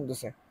ধীরে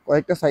কমতেছে,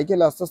 কয়েকটা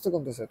সাইকেলে আস্তে আস্তে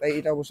কমতেছে, তাই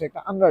এটা অবশ্যই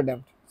একটা আন্ডার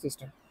ড্যাম্পড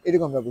সিস্টেম,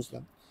 এরকম আমরা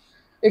বুঝলাম।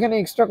 এখানে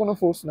এক্সট্রা কোনো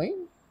ফোর্স নাই,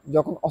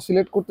 যখন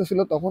অসিলেট করতেছিল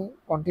তখন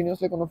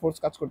কন্টিনিউয়াসলি কোনো ফোর্স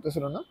কাজ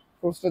করতেছিল না,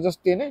 ফোর্সটা জাস্ট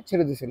টেনে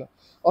ছেড়ে দিছিল,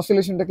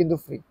 অসিলেশনটা কিন্তু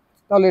ফ্রি।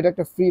 তাহলে এটা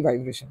একটা ফ্রি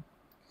ভাইব্রেশন,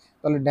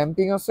 তাহলে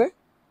ড্যাম্পিং আছে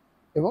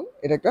এবং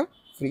এটা একটা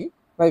ফ্রি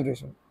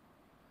ভাইব্রেশন,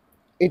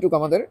 এইটুকু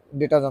আমাদের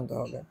ডেটা জানতে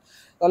হবে।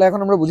 তাহলে এখন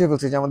আমরা বুঝে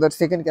ফেলছি যে আমাদের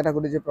সেকেন্ড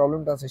ক্যাটাগরি যে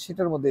প্রবলেমটা আছে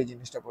সেটার মধ্যে এই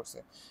জিনিসটা পড়ছে।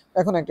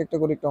 এখন একটা একটা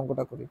করে একটু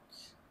অঙ্কটা করি।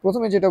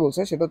 প্রথমে যেটা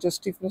বলছে সেটা হচ্ছে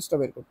স্টিফনেসটা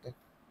বের করতে।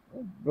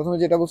 প্রথমে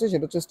যেটা বলছে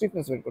সেটা হচ্ছে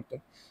স্টিফনেস বের করতে।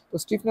 তো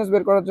স্টিফনেস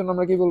বের করার জন্য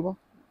আমরা কি বলবো,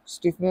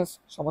 স্টিফনেস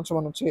সমান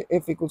সমান হচ্ছে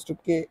F equals to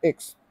K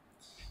x,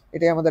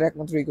 এটাই আমাদের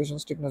একমাত্র ইকুয়েশন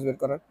স্টিফনেস বের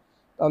করার।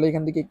 তাহলে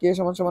এখান থেকে কে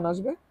সমান সমান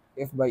আসবে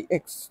F by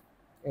x,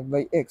 F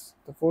by x.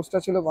 তো ফোর্সটা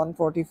ছিল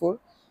 144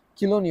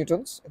 কিলো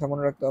নিউটনস, এটা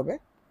মনে রাখতে হবে,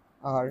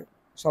 আর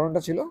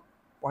সরণটা ছিল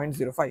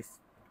 0.05।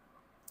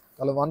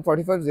 তাহলে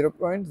 145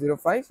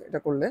 0.05 এটা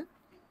করলে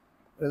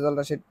রেজাল্ট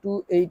আসে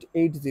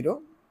 2880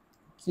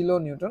 কিলো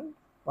নিউটন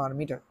পার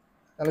মিটার।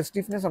 তাহলে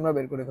স্টিফনেস আমরা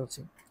বের করে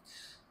ফেলছি।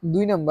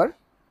 দুই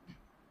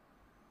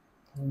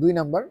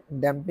নাম্বার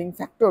ড্যাম্পিং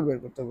ফ্যাক্টর বের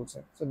করতে বলছে।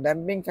 তো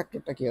ড্যাম্পিং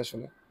ফ্যাক্টরটা কি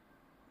আসলে,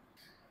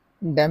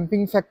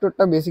 ড্যাম্পিং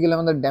ফ্যাক্টরটা বেসিক্যালি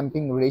আমাদের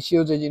ড্যাম্পিং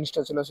রেশিও যে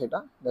জিনিসটা ছিল সেটা,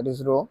 দ্যাট ইজ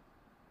রো।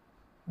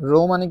 রো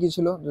মানে কি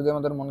ছিল যদি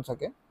আমাদের মনে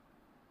থাকে,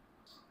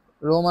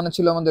 রো মানে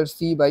ছিল আমাদের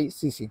সি বাই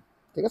সিসি।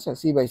 ঠিক আছে,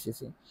 সি বাই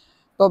সিসি।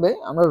 তবে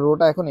আমরা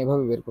রোটা এখন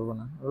এভাবে বের করবো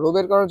না, রো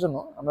বের করার জন্য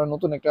আমরা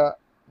নতুন একটা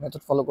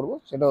মেথড ফলো করব,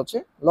 সেটা হচ্ছে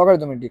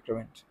লগারিদমিক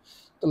ডিক্রিমেন্ট।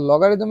 তো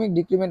লগারিদমিক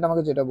ডিক্রিমেন্ট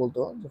আমাকে যেটা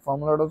বলতো যে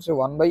ফর্মুলাটা হচ্ছে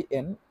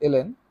 1/n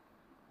ln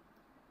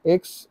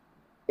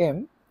xm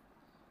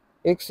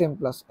xm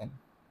plus n,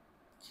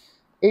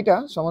 এইটা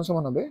সমান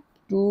সমান হবে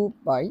 2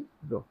 পাই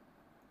রো।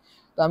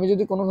 তো আমি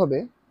যদি কোনোভাবে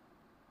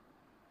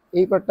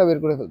এই পার্টটা বের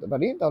করে ফেলতে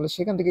পারি তাহলে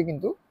সেখান থেকে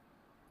কিন্তু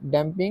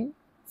ড্যাম্পিং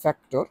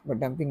ফ্যাক্টর বা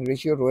ড্যাম্পিং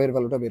রেশিও রো এর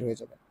ভ্যালুটা বের হয়ে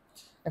যাবে।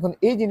 এখন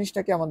এই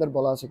জিনিসটাকে আমাদের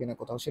বলা আছে কিনা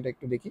কোথাও সেটা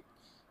একটু দেখি।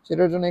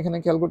 সেটার জন্য এখানে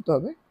খেয়াল করতে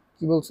হবে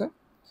কি বলছে,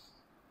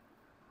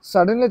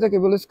 suddenly the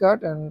cable is cut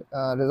and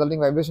resulting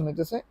vibration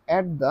হইতেছে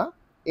at the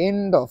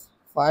end of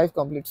 5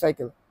 complete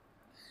cycle,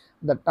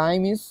 the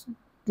time is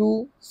 2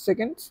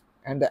 seconds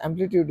and the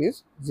amplitude is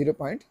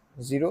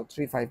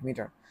 0.035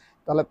 metre.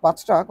 তাহলে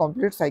 5টা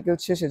কমপ্লিট সাইকেল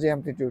শেষে যে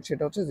অ্যামপ্লিটিউড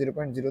সেটা হচ্ছে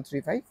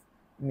 0.035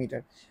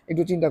 মিটার।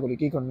 একটু চিন্তা করি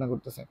কি ঘটনা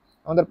করতেছে,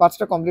 আমাদের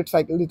 5টা কমপ্লিট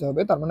সাইকেল দিতে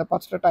হবে, তার মানে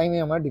 5টা টাইমে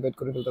আমার ডিভাইড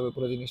করে ফেলতে হবে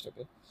পুরো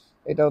জিনিসটাকে।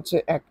 এটা হচ্ছে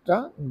 1টা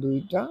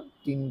 2টা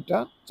 3টা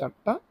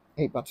 4টা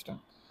এই 5টা,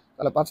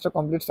 তাহলে 5টা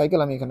কমপ্লিট সাইকেল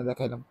আমি এখানে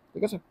দেখাইলাম,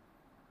 ঠিক আছে?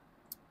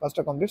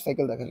 5টা কমপ্লিট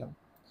সাইকেল দেখাইলাম।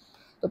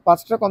 তো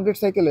 5টা কমপ্লিট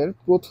সাইকেলের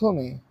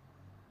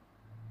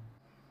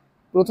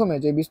প্রথমে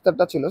যে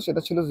বিস্তারটা ছিল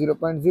সেটা ছিল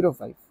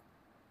 0.05,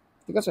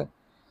 ঠিক আছে?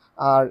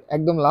 আর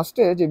একদম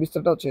লাস্টে যে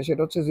বিস্তারটা হচ্ছে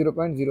সেটা হচ্ছে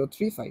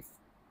 0.035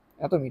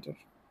 এত মিটার।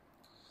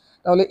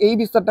 তাহলে এই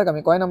বিস্তারটাকে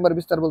আমি কয় নাম্বার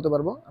বিস্তার বলতে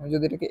পারবো? আমি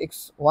যদি এটাকে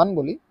x1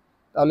 বলি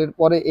তাহলে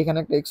পরে এখানে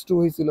একটা x2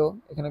 হয়েছিল,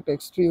 এখানে একটা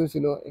x3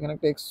 হয়েছিল, এখানে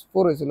একটা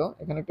x4 হয়েছিল,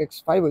 এখানে একটা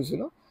x5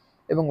 হয়েছিল,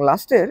 এবং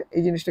লাস্টের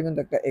এই জিনিসটা কিন্তু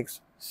একটা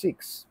x6,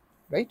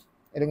 রাইট?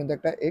 এটা কিন্তু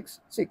একটা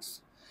x6।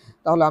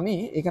 তাহলে আমি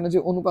এখানে যে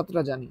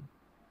অনুপাতটা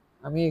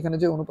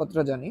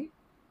জানি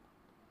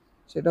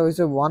সেটা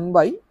হচ্ছে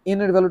 1/n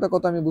এর ভ্যালুটা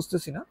কত আমি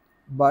বুঝতেছি না,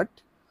 বাট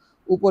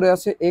উপরে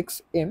আছে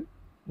xm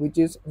which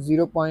is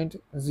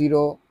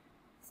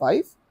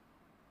 0.05,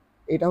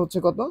 এটা হচ্ছে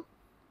কত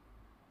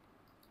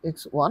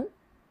x1,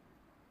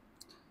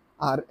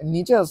 আর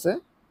নিচে আছে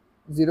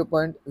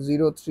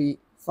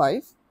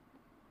 0.035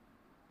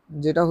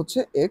 যেটা হচ্ছে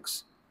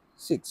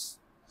x6।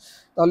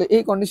 তাহলে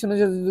এই কন্ডিশনে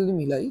যদি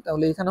মিলাই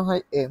তাহলে এখানে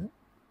হয় m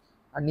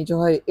আর নিচে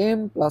হয় m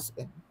প্লাস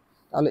n।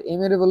 তাহলে m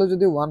এর ভ্যালু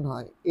যদি 1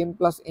 হয়, m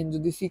প্লাস n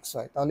যদি 6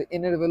 হয়, তাহলে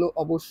n এর ভ্যালু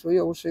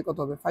অবশ্যই কত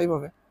হবে? 5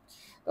 হবে।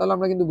 তাহলে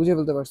আমরা কিন্তু বুঝে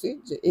ফেলতে পারছি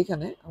যে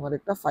এখানে আমার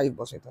একটা 5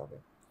 বসাইতে হবে।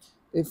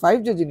 এই 5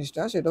 যে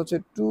জিনিসটা সেটা হচ্ছে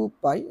 2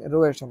 পাই রো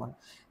এর সমান।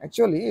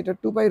 অ্যাকচুয়ালি এটা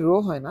 2 পাই রো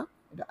হয় না,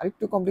 এটা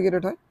আরেকটু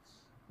কমপ্লিকেটেড হয়,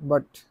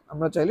 বাট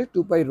আমরা চাইলে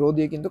 2 পাই রো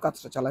দিয়ে কিন্তু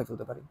কাজটা চালাই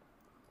ফেলতে পারি।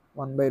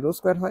 1/রো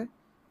স্কোয়ার হয়,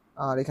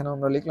 আর এখানে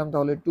আমরা লিখলাম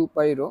তাহলে 2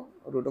 pi rho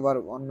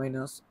 √1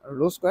 minus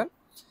rho square.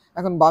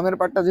 এখন বামের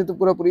পার্টটা যেহেতু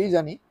পুরোপুরি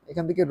জানি,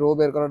 এখান থেকে রো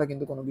বের করাটা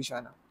কিন্তু কোনো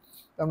বিষয় না,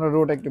 তো আমরা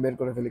রোটা একটু বের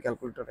করে ফেলি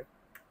ক্যালকুলেটরে।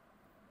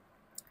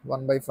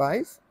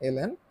 1/5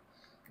 ln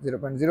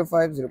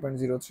 0.05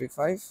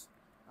 0.035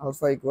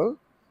 alpha equal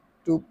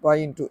 2 pi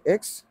into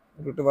x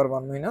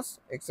 √1 minus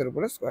x এর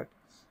উপরে স্কয়ার।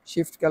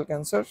 শিফট ক্যালক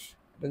অ্যান্সার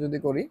এটা যদি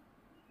করি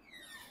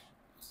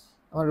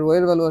আমার রো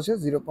এর ভ্যালু আছে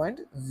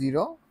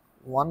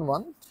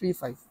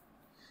 0.01135।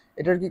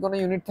 এটার কি কোনো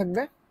ইউনিট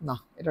থাকবে? না,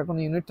 এটার কোনো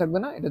ইউনিট থাকবে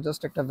না, এটা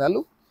জাস্ট একটা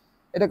ভ্যালু।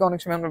 এটাকে অনেক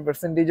সময় আমরা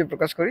পার্সেন্টেজে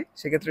প্রকাশ করি,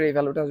 সেক্ষেত্রে এই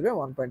ভ্যালুটা আসবে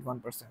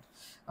 1.1%।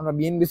 আমরা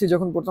বিএনবিসি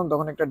যখন পড়তাম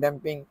তখন একটা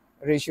ড্যাম্পিং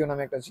রেশিও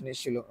নামে একটা জিনিস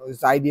ছিল, ওই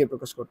জাই দিয়ে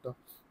প্রকাশ করতো,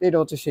 এটা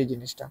হচ্ছে সেই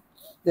জিনিসটা।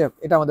 যাই হোক,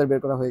 এটা আমাদের বের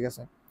করা হয়ে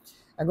গেছে।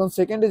 এখন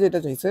সেকেন্ডে যেটা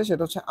চাইছে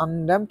সেটা হচ্ছে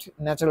আনড্যাম্পড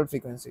ন্যাচারাল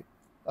ফ্রিকোয়েন্সি।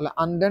 তাহলে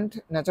আনড্যাম্পড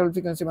ন্যাচারাল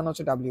ফ্রিকোয়েন্সি মানে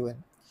হচ্ছে WN।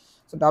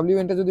 সো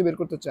WN-টা যদি বের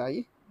করতে চাই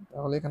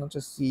তাহলে এখানে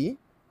হচ্ছে C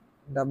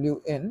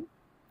WN,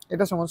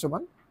 এটা সমান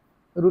সমান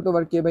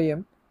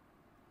 √k/m।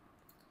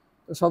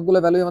 তো সবগুলো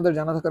ভ্যালু আমাদের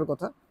জানা থাকার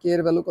কথা। কে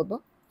এর ভ্যালু কত?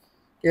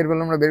 কে এর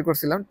ভ্যালু আমরা বের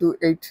করছিলাম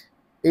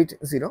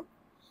 2880।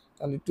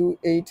 তাহলে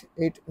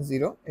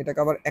 2880, এটাকে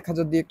আবার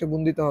 1000 দিয়ে একটা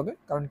গুণ দিতে হবে,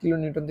 কারণ কিলো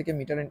নিউটন থেকে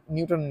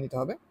নিউটনে নিতে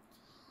হবে।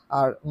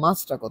 আর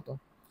মাসটা কত?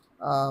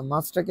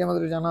 মাসটা কি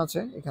আমাদের জানা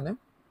আছে এখানে?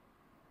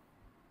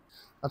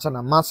 আচ্ছা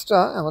না, মাসটা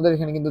আমাদের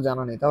এখানে কিন্তু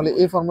জানা নেই। তাহলে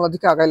এই ফর্মুলা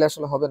থেকে আগাইলে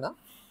আসলে হবে না,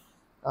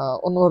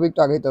 অন্যভাবে একটু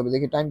আগাইতে হবে।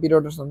 দেখি টাইম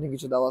পিরিয়ড এর সামথিং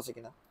কিছু দেওয়া আছে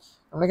কিনা।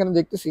 আমরা এখানে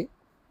দেখতেছি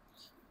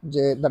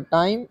যে দ্য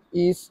টাইম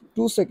ইজ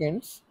 2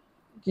 সেকেন্ডস,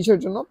 কিসের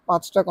জন্য?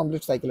 5টা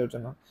কমপ্লিট সাইকেলের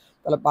জন্য।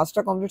 তাহলে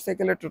 5টা কমপ্লিট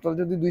সাইকেলের টোটাল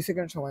যদি 2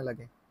 সেকেন্ড সময়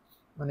লাগে,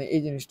 মানে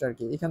এই জিনিসটা আর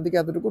কি, এখান থেকে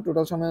এতটুকু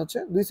টোটাল সময় হচ্ছে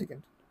 2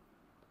 সেকেন্ড।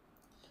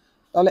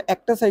 তাহলে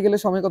একটা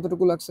সাইকেলের সময়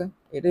কতটুকু লাগছে?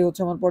 এটাই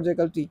হচ্ছে আমার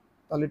পর্যায়কাল টি।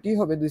 তাহলে টি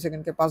হবে 2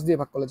 সেকেন্ডকে 5 দিয়ে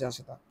ভাগ করলে যা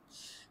আসে তা।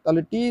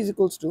 তাহলে টি ইজ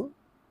ইকুয়ালস টু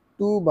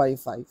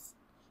 2/5।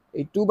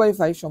 এই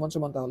 2/5 সমান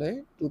সমান তাহলে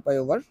 2 পাই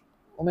ওভার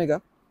ওমেগা,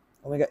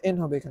 ওমেগা এন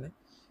হবে এখানে।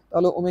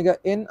 তাহলে ওমেগা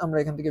এন আমরা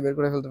এখান থেকে বের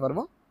করে ফেলতে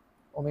পারবো।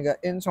 ওমেগা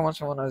এন সমান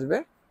সমান আসবে,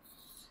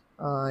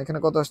 এখানে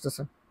কত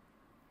আসতেছে?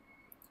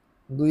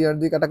 2 আর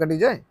 2 কাটাকাটি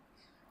যায়,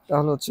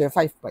 তাহলে হচ্ছে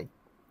 5 পাই।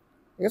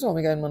 ঠিক আছে,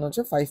 ওমেগা এন মানে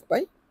হচ্ছে 5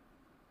 পাই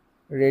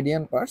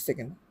রেডিয়ান পার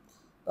সেকেন্ড।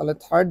 তাহলে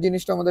থার্ড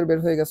জিনিসটা আমাদের বের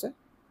হয়ে গেছে,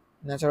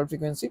 ন্যাচারাল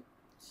ফ্রিকোয়েন্সি।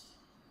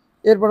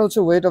 এরপর হচ্ছে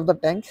weight of the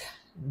tank,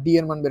 D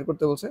এর মান বের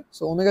করতে বলছে।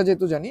 সো ওমেগা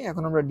যেহেতু জানি,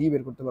 এখন আমরা ডি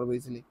বের করতে পারবো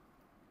ইজিলি,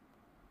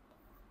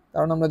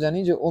 কারণ আমরা জানি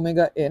যে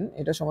ওমেগা এন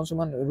এটা সমান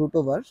সমান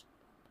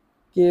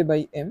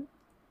 √k/m।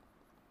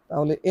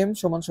 তাহলে m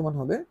সমান সমান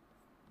হবে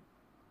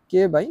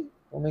k/2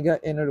 ওমেগা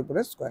এন এর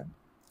উপরে স্কোয়ার।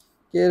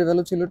 কে এর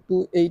ভ্যালু ছিল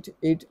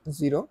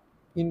 2880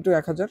 ইন্টু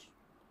 1000,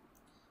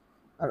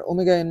 আর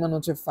ওমেগা এন মান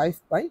হচ্ছে 5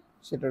 পাই,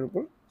 সেটার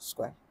উপর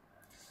স্কোয়ার।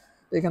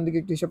 তো এখান থেকে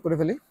একটু হিসাব করে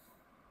ফেলি,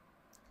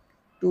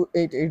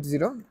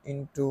 2880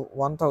 ইন্টু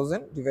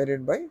 1000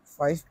 ডিভাইডেড বাই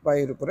 5 পাই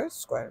এর উপরে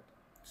স্কোয়ার।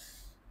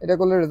 এটা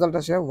করলে রেজাল্ট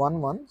আসে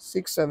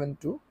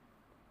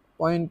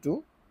 11672.2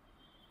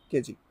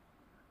 কেজি।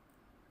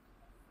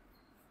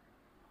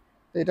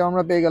 তো এটা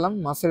আমরা পেয়ে গেলাম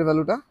মাসের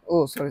ভ্যালুটা। ও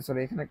সরি,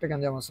 এখানে একটা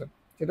গ্যাঞ্জাম আছে।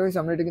 সেটা হচ্ছে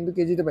আমরা এটা কিন্তু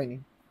কেজিতে পাইনি,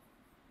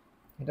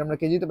 এটা আমরা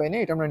কেজিতে পাইনি,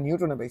 এটা আমরা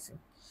নিউটনে পাইছি।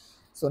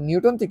 সো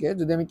নিউটন থেকে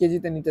যদি আমি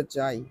কেজিতে নিতে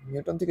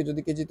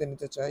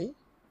চাই,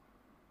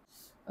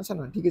 আচ্ছা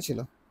না ঠিকই ছিল,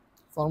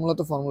 ফর্মুলা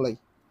তো ফর্মুলাই।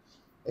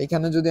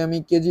 এখানে যদি আমি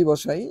কেজি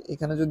বসাই,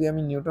 এখানে যদি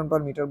আমি নিউটন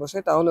পার মিটার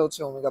বসাই, তাহলে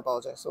হচ্ছে ওমেগা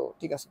পাওয়া যায়। সো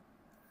ঠিক আছে,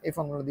 এই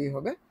ফর্মুলা দিয়ে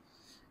হবে,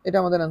 এটা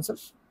আমাদের অ্যান্সার।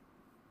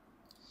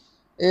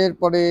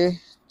 এরপরে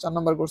 4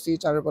 নাম্বার করছি,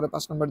 4-এর পরে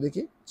 5 নাম্বার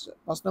দেখি।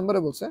 5 নাম্বারে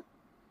বলছে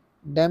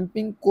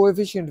ড্যাম্পিং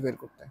কোএফিসিয়েন্ট বের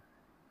করতে।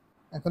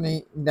 এখন এই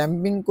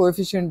ড্যাম্পিং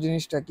কোএফিসিয়েন্ট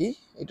জিনিসটা কি,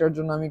 এটার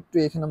জন্য আমি একটু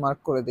এখানে মার্ক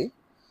করে দিই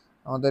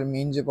আমাদের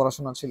মেইন যে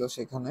পড়াশোনা ছিল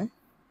সেখানে।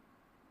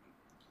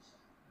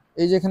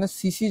 এই যে এখানে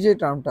সিসি যে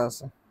টার্মটা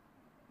আছে,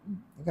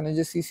 এখানে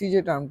যে সিসি যে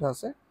টার্মটা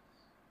আছে,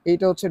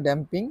 এইটা হচ্ছে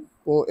ড্যাম্পিং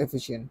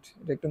কোএফিসিয়েন্ট।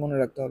 এটা একটু মনে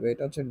রাখতে হবে,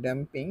 এটা হচ্ছে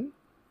ড্যাম্পিং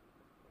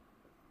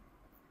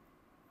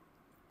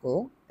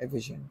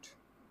কোএফিসিয়েন্ট।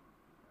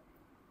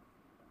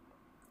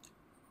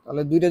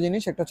 তাহলে দুইটা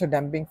জিনিস, একটা হচ্ছে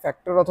ড্যাম্পিং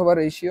ফ্যাক্টর অথবা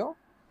রেশিও,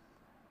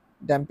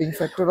 ড্যাম্পিং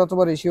ফ্যাক্টর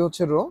অথবা রেশিও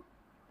হচ্ছে রো,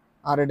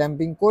 আর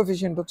ড্যাম্পিং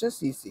কোএফিসিয়েন্ট হচ্ছে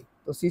সিসি।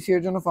 তো সিসি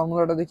এর জন্য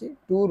ফর্মুলাটা দেখি,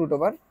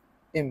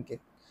 2√mk,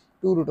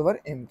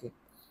 2√mk।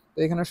 তো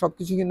এখানে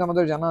সবকিছু কিন্তু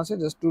আমাদের জানা আছে,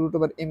 জাস্ট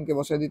 2√mk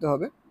বসায় দিতে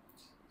হবে।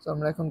 তো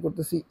আমরা এখন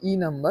করতেছি ই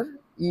নাম্বার,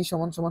 ই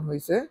সমান সমান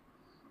হয়েছে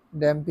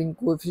ড্যাম্পিং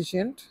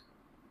কোএফিসিয়েন্ট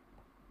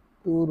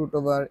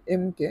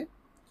 2√mk,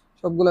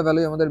 সবগুলো ভ্যালু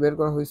আমাদের বের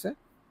করা হয়েছে।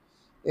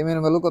 এম এর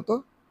ভ্যালু কত,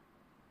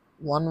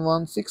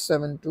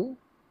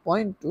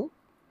 11672.2,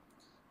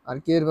 আর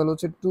কে এর ভ্যালু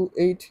হচ্ছে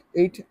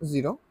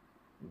 2880,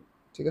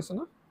 ঠিক আছে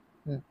না,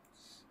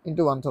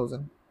 ইন্টু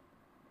 1000।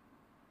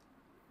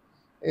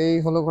 এই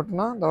হলো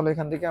ঘটনা। তাহলে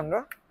এখান থেকে আমরা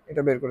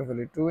এটা বের করে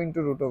ফেলি, 2 ইন্টু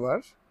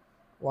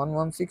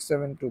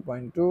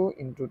 √1167.2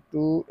 ইন্টু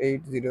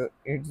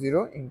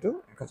 28080 ইন্টু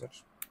 1000।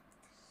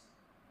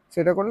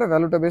 সেটা করলে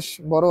ভ্যালুটা বেশ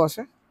বড়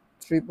আসে,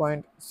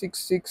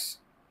 3.66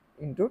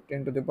 ইন্টু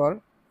 10⁵।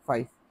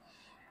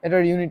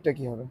 এটার ইউনিটটা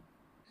কি হবে,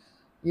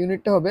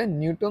 ইউনিটটা হবে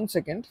নিউটন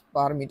সেকেন্ড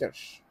পার মিটার।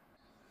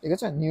 ঠিক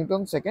আছে,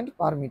 নিউটন সেকেন্ড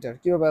পার মিটার।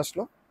 কিভাবে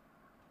আসলো,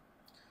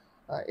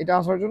 এটা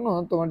আসার জন্য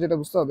তোমার যেটা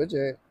বুঝতে হবে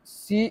যে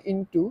সি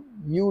ইন্টু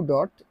ইউ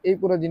ডট, এই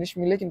পুরো জিনিস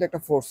মিলে কিন্তু একটা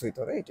ফোর্স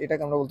হইতো, রাইট?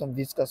 এটাকে আমরা বলতাম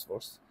ভিসকাস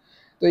ফোর্স।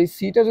 তো এই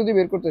সিটা যদি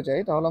বের করতে চাই,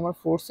 তাহলে আমার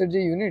ফোর্সের যে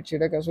ইউনিট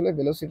সেটাকে আসলে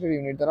ভেলোসিটির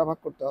ইউনিট দ্বারা ভাগ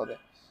করতে হবে।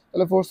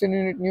 তাহলে ফোর্সের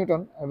ইউনিট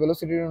নিউটন আর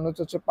ভেলোসিটির ইউনিট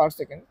হচ্ছে পার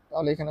সেকেন্ড।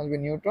 তাহলে এখানে আসবে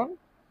Newton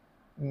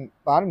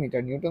per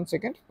metre, Newton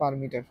second per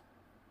metre,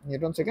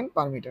 Newton second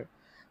per metre.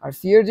 আর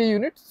সি এর যে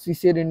ইউনিট,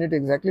 সিসি এর ইউনিট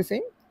এক্স্যাক্টলি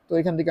সেম। তো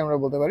এখান থেকে আমরা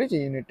বলতে পারি যে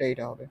ইউনিটটা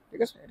এটা হবে।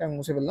 ঠিক আছে, এটা আমি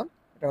মুছে ফেললাম,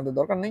 এটা আমাদের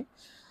দরকার নেই।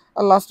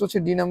 আর লাস্ট হচ্ছে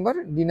ডি নাম্বার।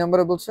 ডি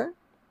নাম্বারে বলছে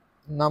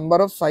number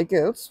of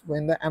cycles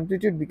when the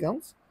amplitude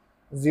becomes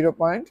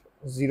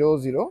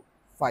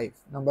 0.005,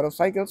 number of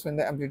cycles when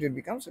the amplitude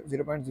becomes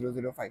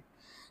 0.005।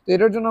 তো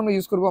এটার জন্য আমরা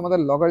ইউজ করব আমাদের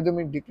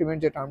লগারিদমিক ডিক্রিমেন্ট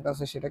যে টার্মটা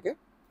আছে সেটাকে।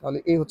 তাহলে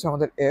এই হচ্ছে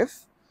আমাদের এফ,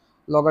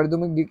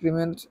 লগারিদমিক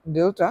ডিক্রিমেন্ট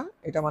ডেল্টা,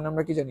 এটা মানে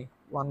আমরা কি জানি,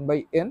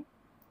 1/n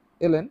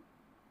ln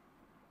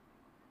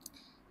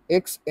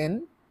xn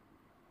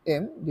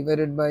m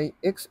divided by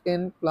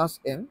xn plus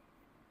m,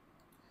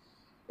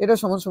 এটা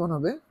সমান সমান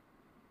হবে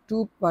 2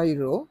 পাই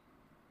রো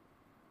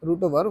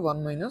 √1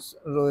 মাইনাস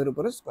রো এর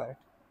উপরে স্কোয়ার।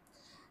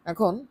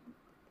 এখন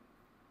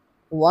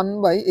 1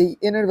 বাই এই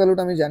n এর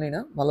ভ্যালুটা আমি জানি না,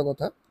 ভালো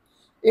কথা।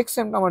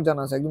 xmটা আমার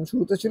জানা আছে, একদম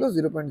শুরুতে ছিল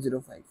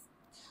 0.05।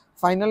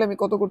 ফাইনালে আমি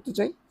কত করতে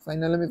চাই,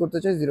 ফাইনালে আমি করতে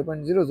চাই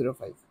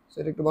 0.005,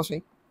 সেটা একটু বসাই,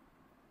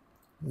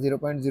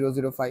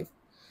 0.005।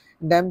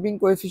 ড্যাম্পিং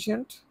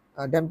কোএফিসিয়েন্ট,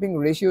 ড্যাম্পিং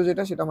রেশিও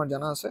যেটা, সেটা আমার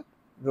জানা আছে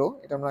রো,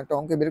 এটা আমরা একটা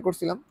অঙ্কে বের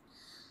করছিলাম।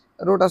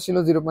 রোটা ছিল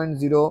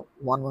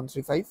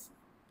 0.01135,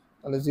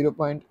 তাহলে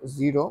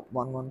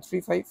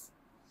 0.01135,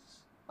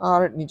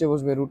 আর নিচে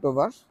বসবে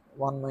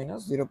 √1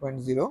 মাইনাস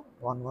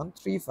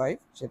 0.01135,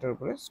 সেটার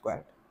উপরে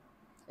স্কোয়ার।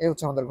 এই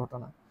হচ্ছে আমাদের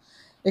ঘটনা।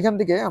 এখান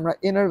থেকে আমরা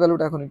এন এর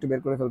ভ্যালুটা এখন একটু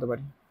বের করে ফেলতে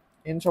পারি।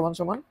 এন সমান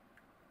সমান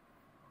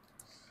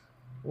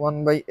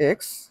 1/x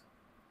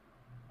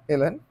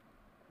ln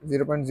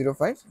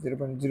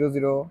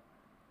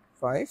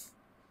 0.005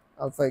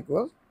 alpha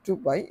equal 2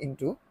 pi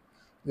into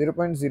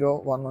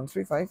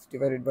 0.01135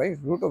 divided by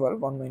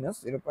 √1 minus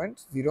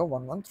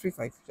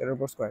 0.01135, সেটার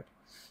উপর স্কোয়ার।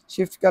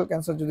 শিফট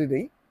ক্যান্সেল যদি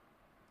দেই,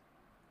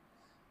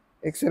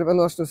 এক্স এর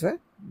ভ্যালু আসতেছে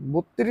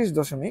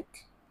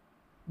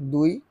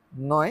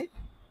 32.29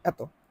 এত।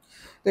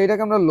 তো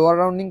এটাকে আমরা লোয়ার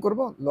রাউন্ডিং করব,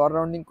 লোয়ার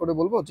রাউন্ডিং করে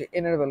বলবো যে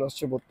এন এর ভ্যালু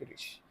আসছে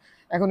 32।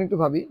 এখন একটু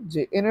ভাবি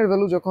যে এন এর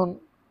ভ্যালু যখন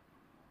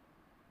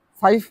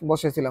 5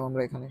 বসেছিলাম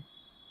আমরা এখানে,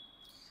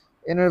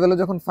 এন এর ভ্যালু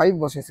যখন 5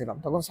 বসেছিলাম,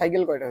 তখন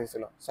সাইকেল কয়টা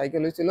হয়েছিল,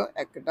 সাইকেল হয়েছিল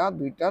 1টা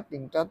 2টা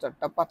 3টা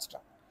 4টা 5টা।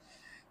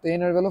 তো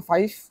এন এর ভ্যালু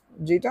 5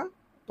 যেটা,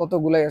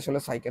 ততগুলাই আসলে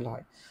সাইকেল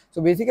হয়। সো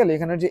বেসিক্যালি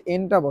এখানে যে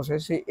এনটা বসে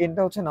সেই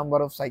এনটা হচ্ছে নাম্বার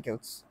অফ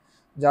সাইকেলস,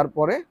 যার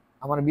পরে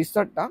আমার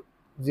বিস্তারটা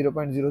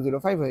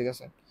 0.005 হয়ে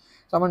গেছে।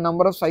 তো আমার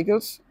নাম্বার অফ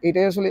সাইকেলস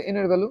এটাই আসলে এন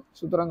এর ভ্যালু,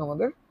 সুতরাং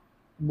আমাদের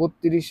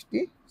 32টি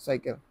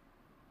সাইকেল।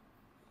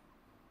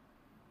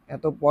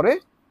 এত পরে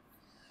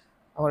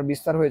আমার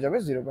বিস্তার হয়ে যাবে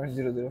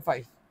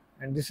 0.005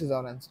 and this is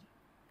our answer.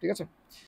 ঠিক আছে।